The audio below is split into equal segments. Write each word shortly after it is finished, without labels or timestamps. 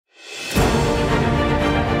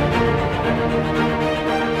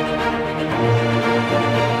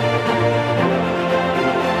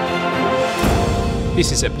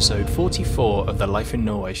This is episode 44 of the Life in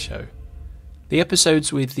Norway show. The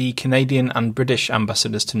episodes with the Canadian and British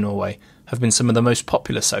ambassadors to Norway have been some of the most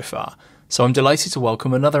popular so far, so I'm delighted to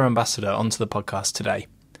welcome another ambassador onto the podcast today.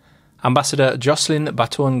 Ambassador Jocelyn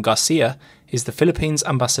Batoon-Garcia is the Philippines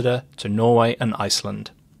ambassador to Norway and Iceland.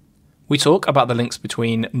 We talk about the links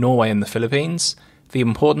between Norway and the Philippines, the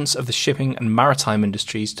importance of the shipping and maritime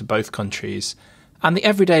industries to both countries, and the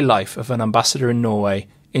everyday life of an ambassador in Norway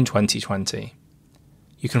in 2020.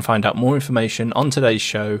 You can find out more information on today's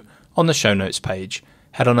show on the show notes page.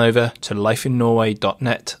 Head on over to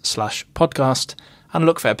lifeinnorway.net/podcast and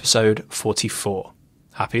look for episode 44.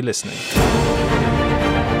 Happy listening.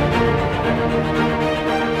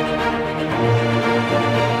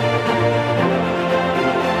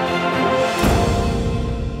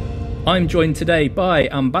 I'm joined today by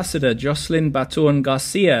Ambassador Jocelyn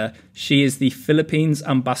Batoon-Garcia. She is the Philippines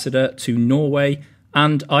ambassador to Norway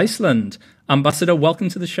and Iceland. Ambassador, welcome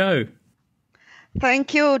to the show.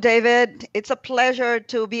 Thank you, David. It's a pleasure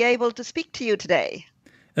to be able to speak to you today.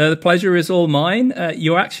 The pleasure is all mine.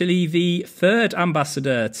 You're actually the third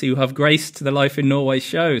ambassador to have graced the Life in Norway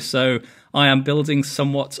show, so I am building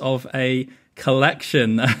somewhat of a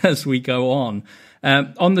collection as we go on.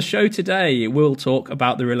 On the show today, we'll talk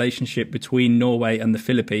about the relationship between Norway and the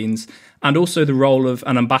Philippines and also the role of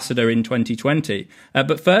an ambassador in 2020.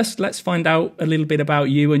 But first, let's find out a little bit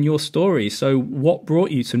about you and your story. So what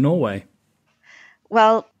brought you to Norway?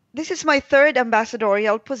 Well, this is my third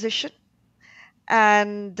ambassadorial position.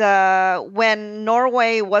 And when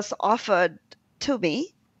Norway was offered to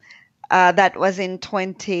me, that was in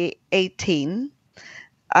 2018,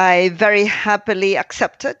 I very happily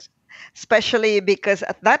accepted. Especially because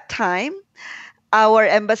at that time, our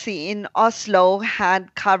embassy in Oslo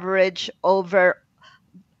had coverage over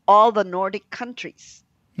all the Nordic countries.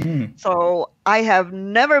 So I have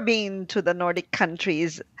never been to the Nordic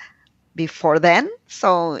countries before then.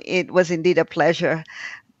 So it was indeed a pleasure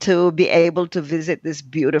to be able to visit this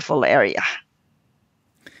beautiful area.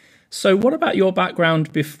 So what about your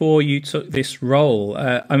background before you took this role?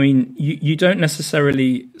 I mean, you don't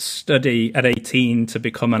necessarily study at 18 to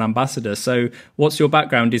become an ambassador. So what's your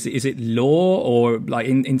background? Is it law or like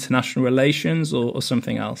in international relations or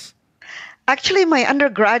something else? Actually, my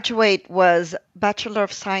undergraduate was Bachelor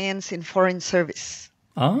of Science in Foreign Service.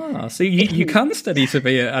 Ah, so you can study to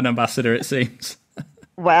be an ambassador, it seems.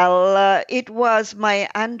 Well, it was my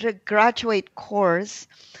undergraduate course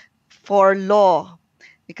for law.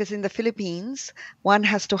 Because in the Philippines, one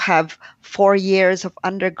has to have 4 years of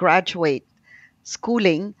undergraduate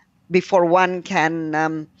schooling before one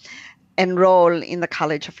can enroll in the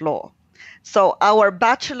College of Law. So our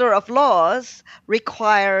Bachelor of Laws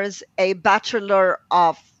requires a Bachelor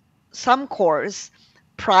of some course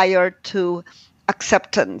prior to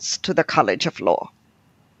acceptance to the College of Law.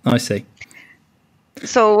 I see.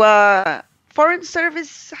 So Foreign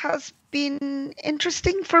Service has been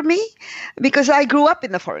interesting for me because I grew up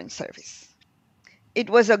in the Foreign Service. It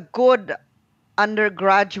was a good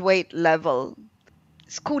undergraduate level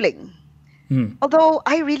schooling, although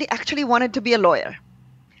I really actually wanted to be a lawyer.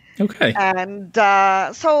 Okay. And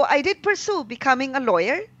so I did pursue becoming a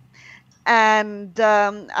lawyer. And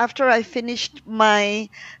after I finished my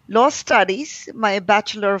law studies, my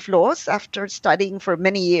Bachelor of Laws, after studying for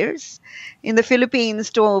many years in the Philippines,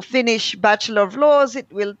 to finish Bachelor of Laws,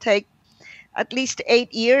 it will take at least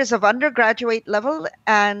 8 years of undergraduate level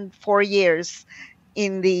and 4 years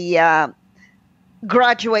in the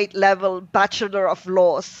graduate level Bachelor of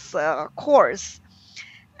Laws course.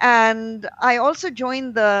 And I also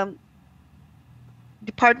joined the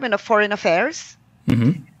Department of Foreign Affairs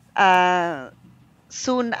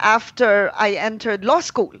soon after I entered law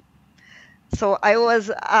school. So I was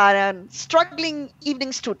a struggling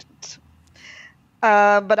evening student.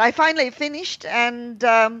 But I finally finished and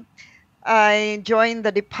I joined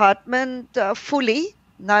the department fully,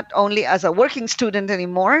 not only as a working student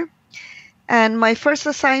anymore. And my first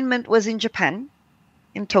assignment was in Japan,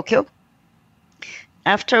 in Tokyo,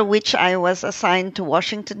 after which I was assigned to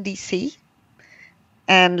Washington, D.C.,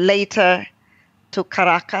 and later to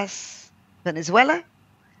Caracas, Venezuela,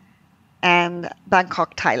 and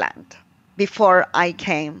Bangkok, Thailand, before I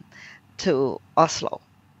came to Oslo.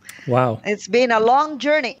 Wow. It's been a long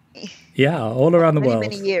journey. Yeah, all around the world.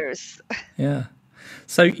 Many years. Yeah.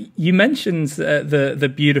 So you mentioned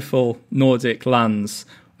the beautiful Nordic lands.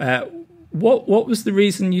 What was the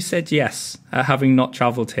reason you said yes, having not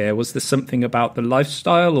travelled here? Was there something about the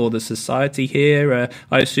lifestyle or the society here?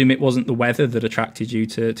 I assume it wasn't the weather that attracted you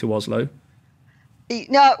to Oslo.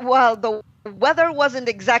 No, well, the Weather wasn't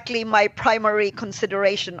exactly my primary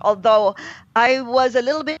consideration, although I was a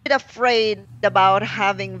little bit afraid about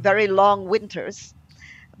having very long winters.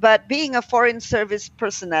 But being a foreign service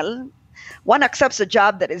personnel, one accepts a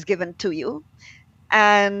job that is given to you.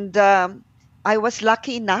 And I was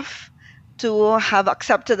lucky enough to have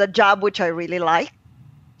accepted a job which I really like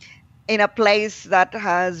in a place that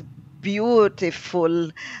has beautiful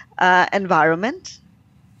environment.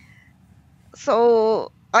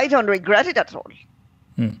 So I don't regret it at all.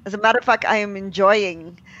 As a matter of fact, I am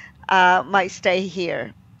enjoying my stay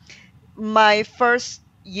here. My first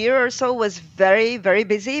year or so was very, very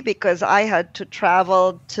busy because I had to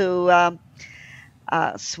travel to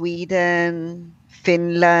Sweden,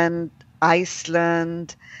 Finland,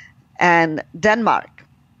 Iceland, and Denmark.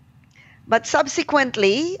 But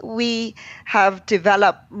subsequently, we have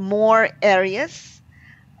developed more areas.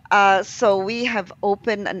 So we have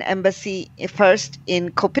opened an embassy first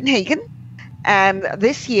in Copenhagen. And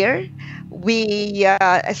this year, we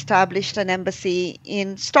established an embassy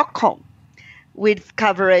in Stockholm with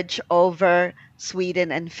coverage over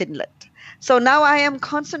Sweden and Finland. So now I am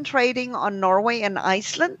concentrating on Norway and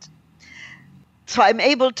Iceland. So I'm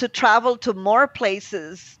able to travel to more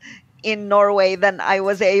places in Norway than I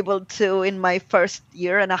was able to in my first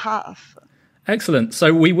year and a half. Excellent.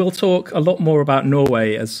 So we will talk a lot more about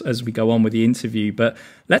Norway as we go on with the interview, but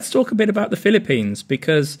let's talk a bit about the Philippines,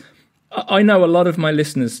 because I know a lot of my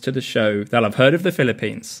listeners to the show, they'll have heard of the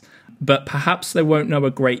Philippines, but perhaps they won't know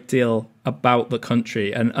a great deal about the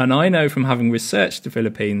country. And I know from having researched the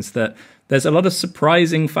Philippines that there's a lot of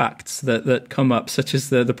surprising facts that come up, such as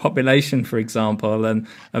the population, for example, and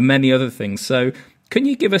many other things. So can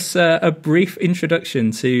you give us a brief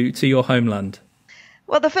introduction to your homeland?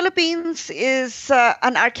 Well, the Philippines is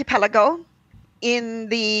an archipelago in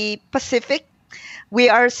the Pacific. We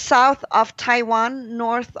are south of Taiwan,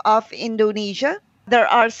 north of Indonesia. There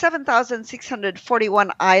are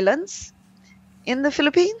 7,641 islands in the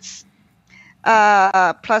Philippines,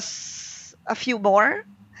 plus a few more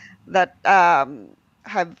that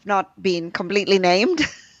have not been completely named.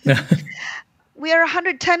 We are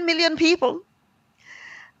 110 million people,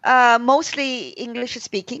 mostly English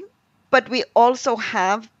speaking, but we also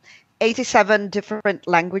have 87 different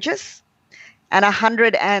languages and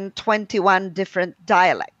 121 different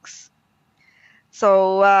dialects.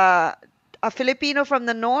 So a Filipino from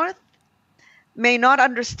the north may not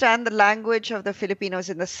understand the language of the Filipinos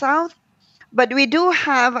in the south, but we do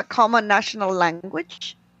have a common national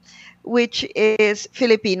language, which is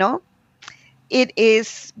Filipino. It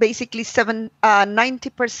is basically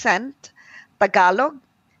 90% Tagalog,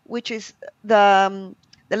 which is the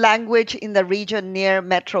language in the region near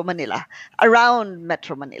Metro Manila, around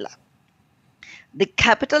Metro Manila. The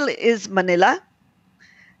capital is Manila.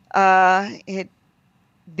 The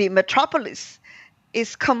metropolis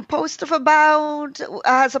is composed of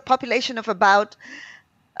has a population of about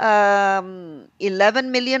 11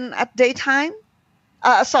 million at daytime.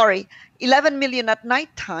 11 million at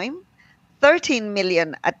nighttime, 13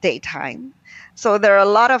 million at daytime. So there are a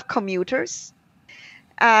lot of commuters.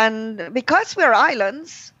 And because we're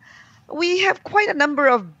islands, we have quite a number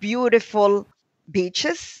of beautiful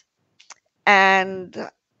beaches and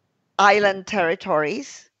island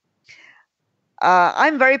territories.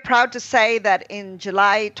 I'm very proud to say that in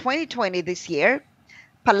July 2020 this year,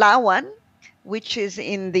 Palawan, which is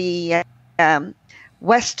in the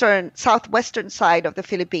southwestern side of the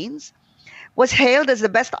Philippines, was hailed as the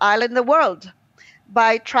best island in the world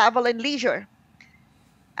by Travel and Leisure.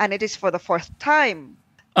 And it is for the fourth time.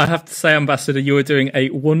 I have to say, Ambassador, you are doing a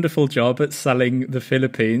wonderful job at selling the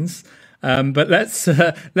Philippines. But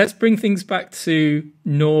let's bring things back to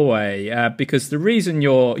Norway, because the reason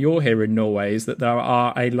you're here in Norway is that there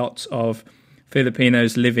are a lot of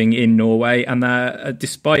Filipinos living in Norway, and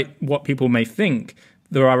despite what people may think,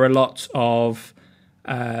 there are a lot of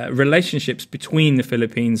relationships between the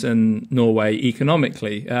Philippines and Norway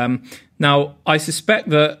economically. Now, I suspect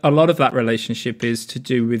that a lot of that relationship is to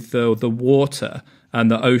do with the water and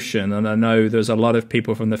the ocean, and I know there's a lot of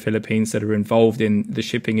people from the Philippines that are involved in the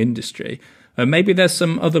shipping industry. Maybe there's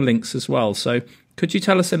some other links as well. So could you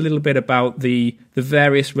tell us a little bit about the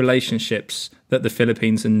various relationships that the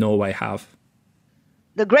Philippines and Norway have?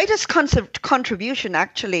 The greatest contribution,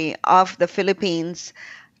 actually, of the Philippines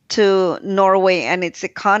to Norway and its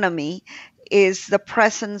economy is the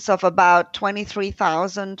presence of about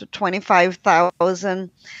 23,000 to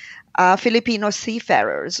 25,000 Filipino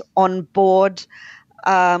seafarers on board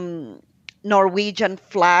Norwegian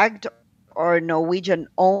flagged or Norwegian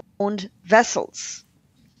owned vessels,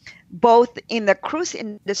 both in the cruise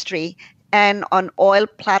industry and on oil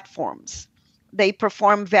platforms. They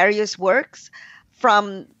perform various works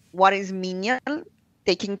from what is menial,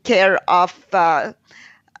 taking care of the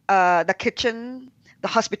kitchen, the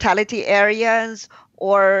hospitality areas,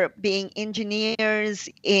 or being engineers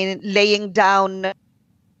in laying down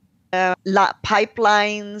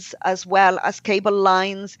pipelines as well as cable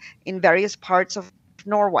lines in various parts of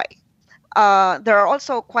Norway. There are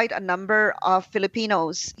also quite a number of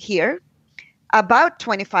Filipinos here, about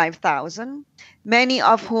 25,000, many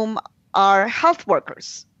of whom are health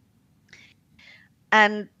workers.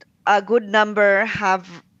 And a good number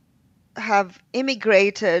have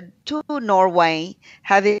immigrated to Norway,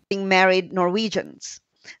 having married Norwegians.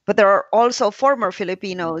 But there are also former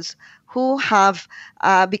Filipinos who have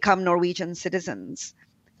become Norwegian citizens.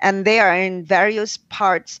 And they are in various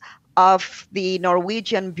parts of the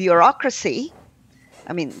Norwegian bureaucracy,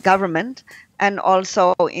 government, and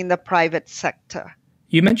also in the private sector.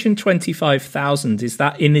 You mentioned 25,000. Is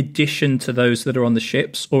that in addition to those that are on the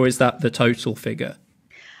ships, or is that the total figure?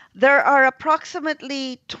 There are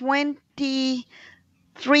approximately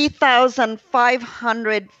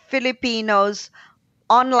 23,500 Filipinos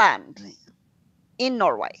on land in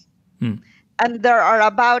Norway. And there are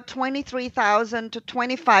about 23,000 to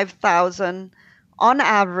 25,000 on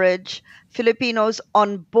average Filipinos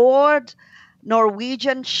on board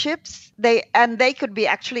Norwegian ships. They could be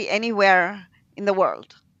actually anywhere in the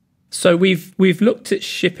world. So we've looked at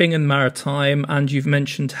shipping and maritime, and you've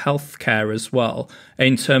mentioned healthcare as well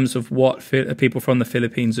in terms of what people from the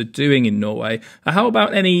Philippines are doing in Norway. How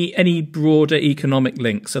about any broader economic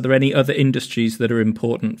links? Are there any other industries that are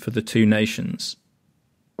important for the two nations?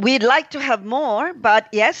 We'd like to have more, but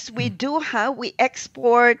yes, we do have. We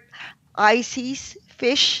export ices,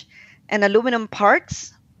 fish, and aluminum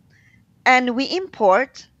parts, and we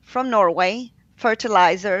import from Norway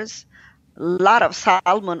fertilizers. A lot of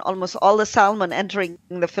salmon, almost all the salmon entering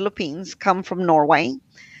the Philippines come from Norway.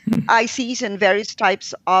 ICs and various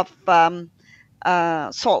types of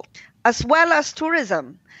salt, as well as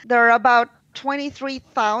tourism. There are about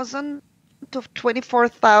 23,000 to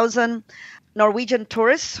 24,000 Norwegian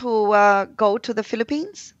tourists who go to the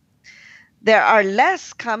Philippines. There are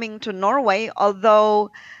less coming to Norway,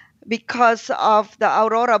 although because of the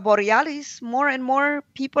Aurora Borealis, more and more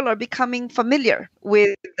people are becoming familiar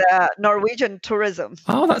with Norwegian tourism.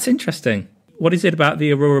 Oh, that's interesting. What is it about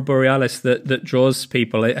the Aurora Borealis that draws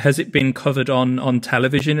people? Has it been covered on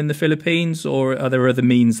television in the Philippines, or are there other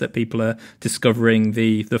means that people are discovering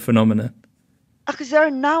the phenomena? Because there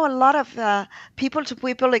are now a lot of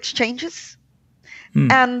people-to-people exchanges,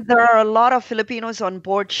 and there are a lot of Filipinos on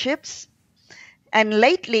board ships. And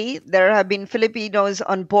lately, there have been Filipinos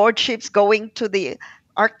on board ships going to the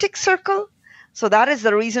Arctic Circle. So that is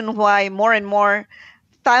the reason why more and more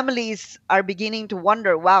families are beginning to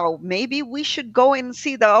wonder, wow, maybe we should go and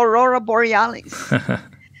see the Aurora Borealis.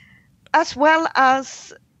 As well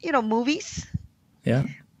as, movies. Yeah.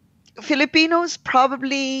 Filipinos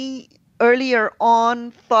probably earlier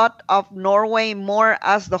on thought of Norway more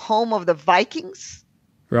as the home of the Vikings.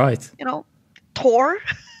 Right. Thor.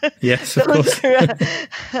 Yes, of course.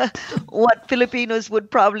 What Filipinos would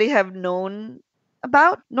probably have known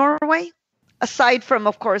about Norway, aside from,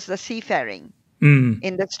 of course, the seafaring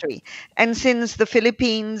industry. And since the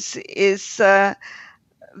Philippines is the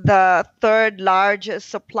third largest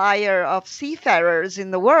supplier of seafarers in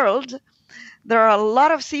the world, there are a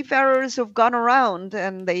lot of seafarers who've gone around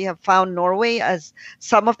and they have found Norway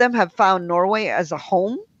some of them have found Norway as a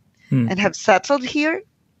home and have settled here.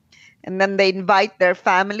 And then they invite their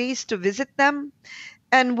families to visit them,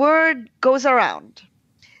 and word goes around.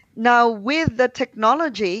 Now, with the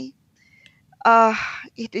technology,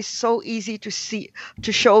 it is so easy to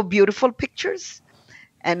show beautiful pictures.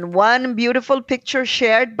 And one beautiful picture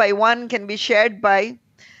shared by one can be shared by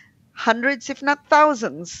hundreds, if not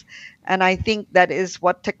thousands. And I think that is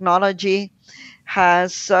what technology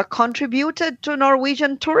has contributed to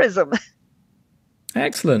Norwegian tourism.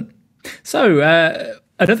 Excellent. So,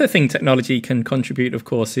 another thing technology can contribute, of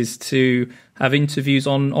course, is to have interviews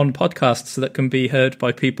on podcasts that can be heard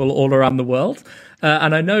by people all around the world.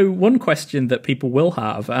 And I know one question that people will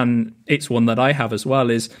have, and it's one that I have as well,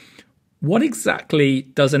 is what exactly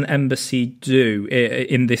does an embassy do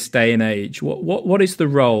in this day and age? What is the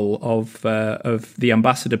role of the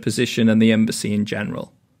ambassador position and the embassy in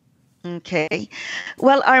general? Okay.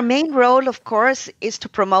 Well, our main role, of course, is to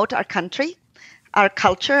promote our country, our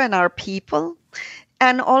culture, and our people,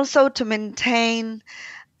 and also to maintain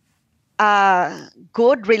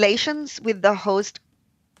good relations with the host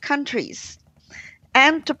countries,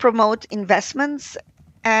 and to promote investments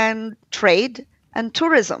and trade and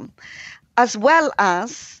tourism, as well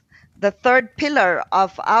as The third pillar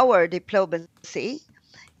of our diplomacy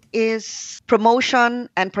is promotion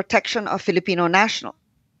and protection of Filipino nationals.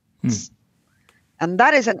 And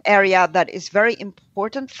that is an area that is very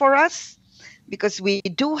important for us because we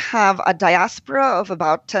do have a diaspora of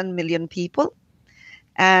about 10 million people,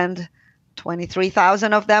 and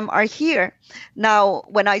 23,000 of them are here. Now,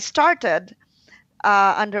 when I started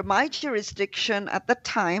under my jurisdiction at the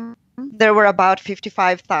time, there were about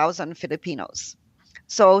 55,000 Filipinos.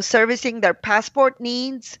 So servicing their passport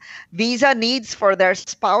needs, visa needs for their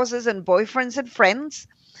spouses and boyfriends and friends,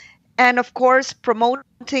 and of course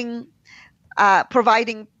providing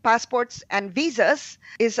passports and visas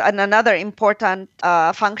is another important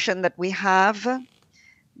function that we have.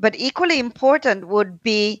 But equally important would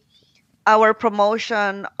be our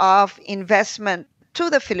promotion of investment to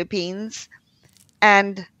the Philippines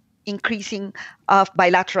and increasing of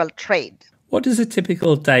bilateral trade. What does a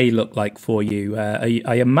typical day look like for you?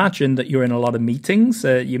 I imagine that you're in a lot of meetings.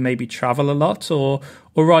 You maybe travel a lot, or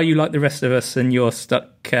are you like the rest of us and you're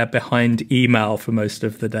stuck behind email for most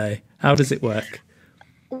of the day? How does it work?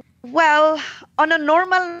 Well, on a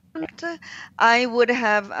normal night, I would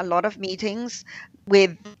have a lot of meetings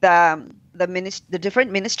with the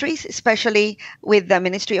different ministries, especially with the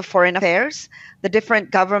Ministry of Foreign Affairs, the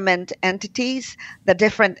different government entities, the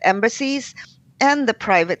different embassies, and the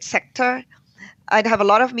private sector. I'd have a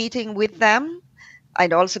lot of meeting with them.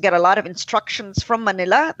 I'd also get a lot of instructions from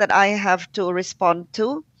Manila that I have to respond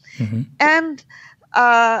to. Mm-hmm. And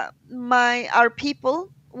our people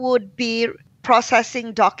would be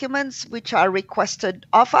processing documents which are requested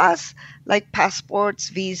of us, like passports,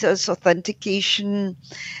 visas, authentication,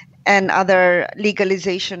 and other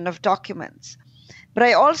legalization of documents. But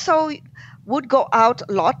I also would go out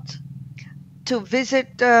a lot to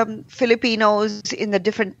visit Filipinos in the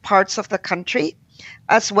different parts of the country,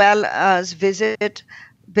 as well as visit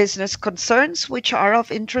business concerns which are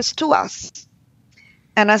of interest to us.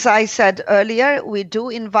 And as I said earlier, we do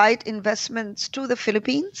invite investments to the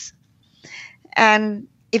Philippines. And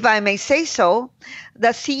if I may say so, the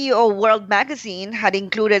CEO World Magazine had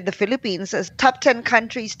included the Philippines as top 10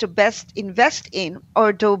 countries to best invest in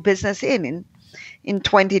or do business in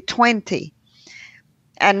 2020.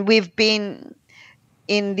 And we've been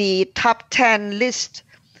in the top 10 list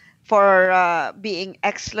for being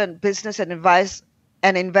excellent business and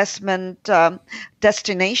investment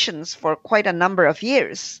destinations for quite a number of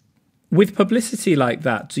years. With publicity like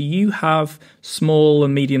that, do you have small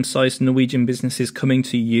and medium-sized Norwegian businesses coming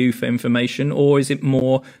to you for information, or is it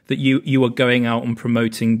more that you are going out and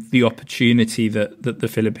promoting the opportunity that the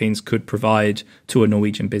Philippines could provide to a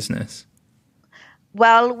Norwegian business?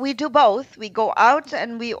 Well, we do both. We go out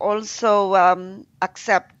and we also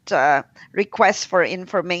accept requests for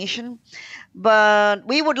information, but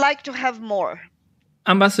we would like to have more.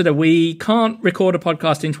 Ambassador, we can't record a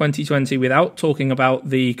podcast in 2020 without talking about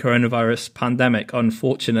the coronavirus pandemic,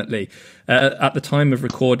 unfortunately. At the time of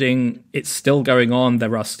recording, it's still going on.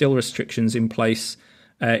 There are still restrictions in place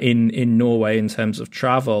in Norway in terms of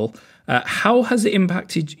travel. How has it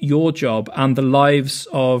impacted your job and the lives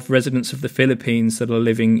of residents of the Philippines that are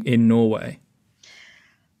living in Norway?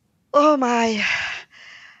 Oh my,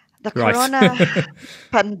 the corona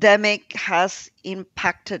pandemic has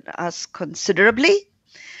impacted us considerably,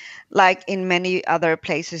 like in many other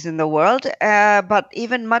places in the world, but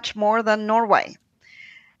even much more than Norway.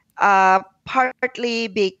 Partly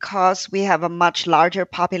because we have a much larger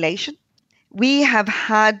population. We have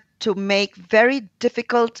had to make very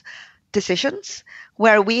difficult decisions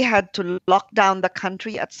where we had to lock down the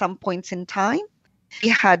country at some points in time. We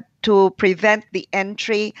had to prevent the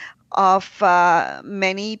entry of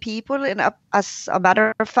many people. As a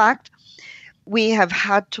matter of fact, we have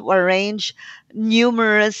had to arrange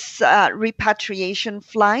numerous repatriation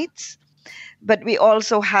flights, but we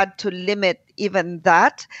also had to limit even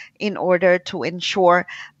that in order to ensure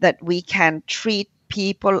that we can treat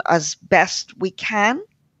people as best we can.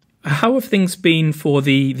 How have things been for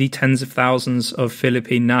the tens of thousands of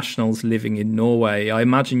Philippine nationals living in Norway? I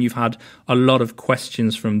imagine you've had a lot of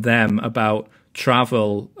questions from them about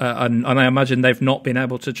travel, and I imagine they've not been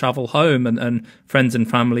able to travel home, and friends and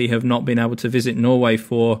family have not been able to visit Norway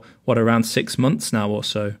for, around 6 months now or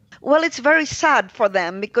so? Well, it's very sad for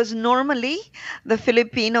them because normally the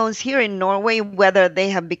Filipinos here in Norway, whether they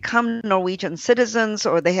have become Norwegian citizens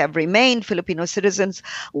or they have remained Filipino citizens,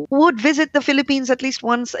 would visit the Philippines at least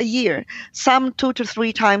once a year, some 2 to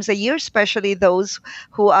 3 times a year, especially those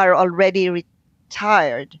who are already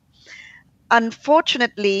retired.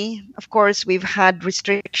 Unfortunately, of course, we've had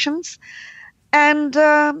restrictions, and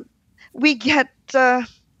we get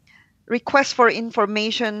requests for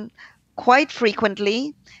information quite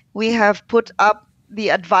frequently. We have put up the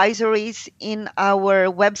advisories in our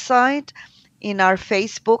website, in our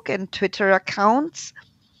Facebook and Twitter accounts,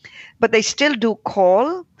 but they still do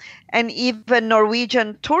call. And even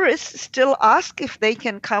Norwegian tourists still ask if they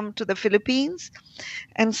can come to the Philippines.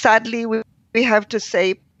 And sadly, we have to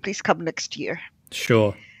say, please come next year.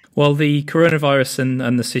 Sure. Well, the coronavirus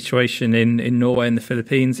and the situation in Norway and the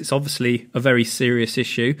Philippines, it's obviously a very serious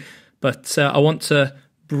issue. But I want to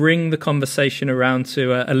bring the conversation around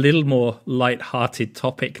to a little more light-hearted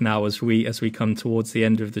topic now as we come towards the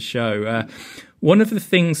end of the show. One of the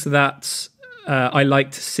things that I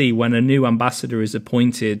like to see when a new ambassador is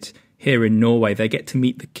appointed here in Norway, they get to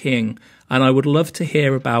meet the king. And I would love to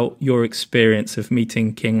hear about your experience of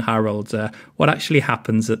meeting King Harald. What actually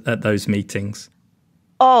happens at those meetings?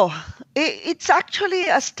 Oh, it's actually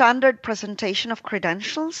a standard presentation of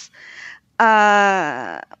credentials.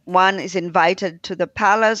 One is invited to the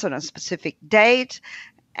palace on a specific date,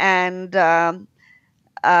 and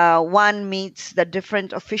one meets the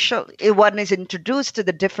different one is introduced to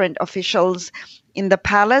the different officials in the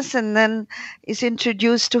palace, and then is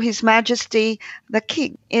introduced to His Majesty the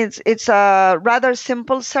King. It's a rather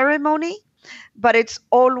simple ceremony, but it's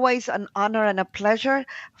always an honor and a pleasure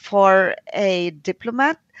for a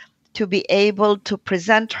diplomat to be able to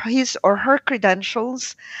present his or her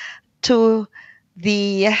credentials to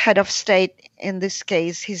the head of state, in this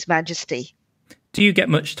case, His Majesty. Do you get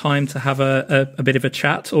much time to have a bit of a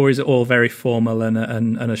chat, or is it all very formal and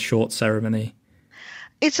a short ceremony?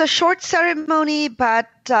 It's a short ceremony, but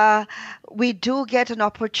we do get an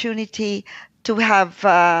opportunity to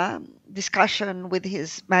have discussion with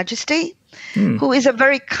His Majesty, who is a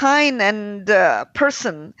very kind and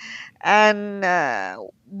person. And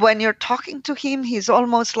when you're talking to him, he's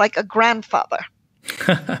almost like a grandfather.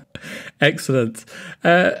 Excellent.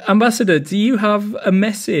 Ambassador, do you have a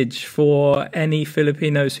message for any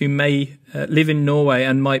Filipinos who may live in Norway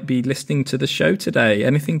and might be listening to the show today?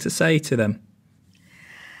 Anything to say to them?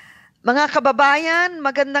 Mga kababayan,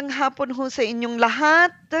 magandang hapon ho sa inyong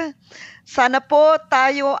lahat. Sana po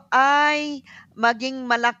tayo ay maging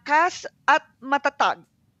malakas at matatag.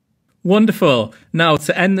 Wonderful. Now,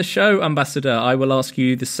 to end the show, Ambassador, I will ask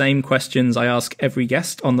you the same questions I ask every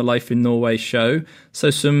guest on the Life in Norway show. So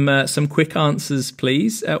some quick answers,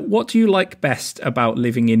 please. What do you like best about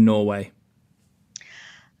living in Norway?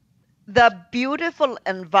 The beautiful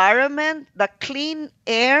environment, the clean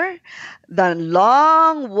air, the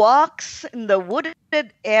long walks in the wooded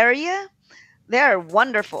area. They're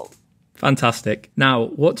wonderful. Fantastic. Now,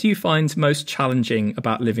 what do you find most challenging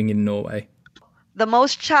about living in Norway? The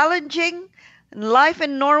most challenging life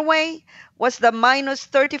in Norway was the minus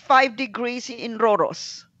 35 degrees in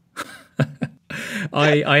Røros.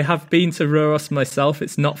 I have been to Røros myself.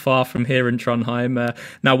 It's not far from here in Trondheim.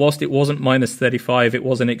 Now, whilst it wasn't minus 35, it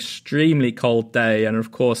was an extremely cold day. And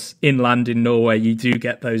of course, inland in Norway, you do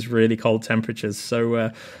get those really cold temperatures.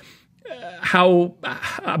 So how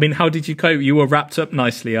did you cope? You were wrapped up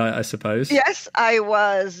nicely, I suppose. Yes, I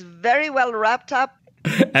was very well wrapped up.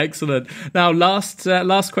 Excellent. Now,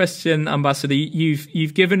 last question, Ambassador.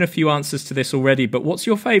 You've given a few answers to this already, but what's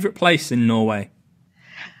your favourite place in Norway?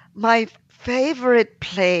 My favorite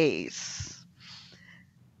place?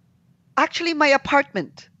 Actually, my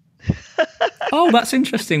apartment. Oh, that's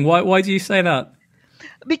interesting. Why do you say that?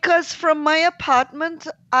 Because from my apartment,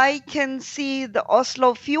 I can see the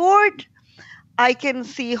Oslo Fjord. I can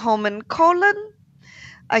see Holmenkollen.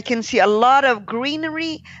 I can see a lot of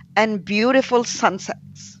greenery and beautiful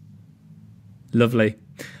sunsets. Lovely.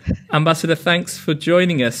 Ambassador, thanks for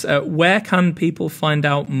joining us. Where can people find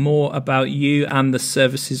out more about you and the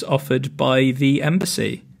services offered by the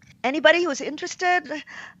embassy? Anybody who's interested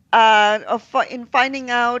in finding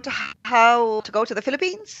out how to go to the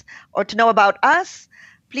Philippines or to know about us,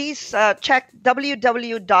 please check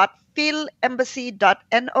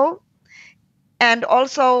www.philembassy.no, and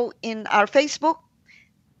also in our Facebook,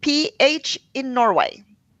 PH in Norway.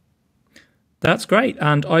 That's great.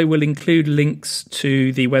 And I will include links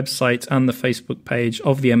to the website and the Facebook page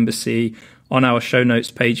of the embassy on our show notes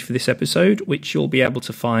page for this episode, which you'll be able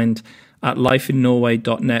to find at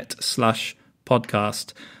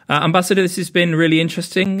lifeinnorway.net/podcast. Ambassador, this has been really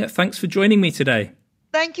interesting. Thanks for joining me today.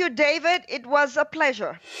 Thank you, David. It was a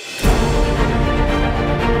pleasure.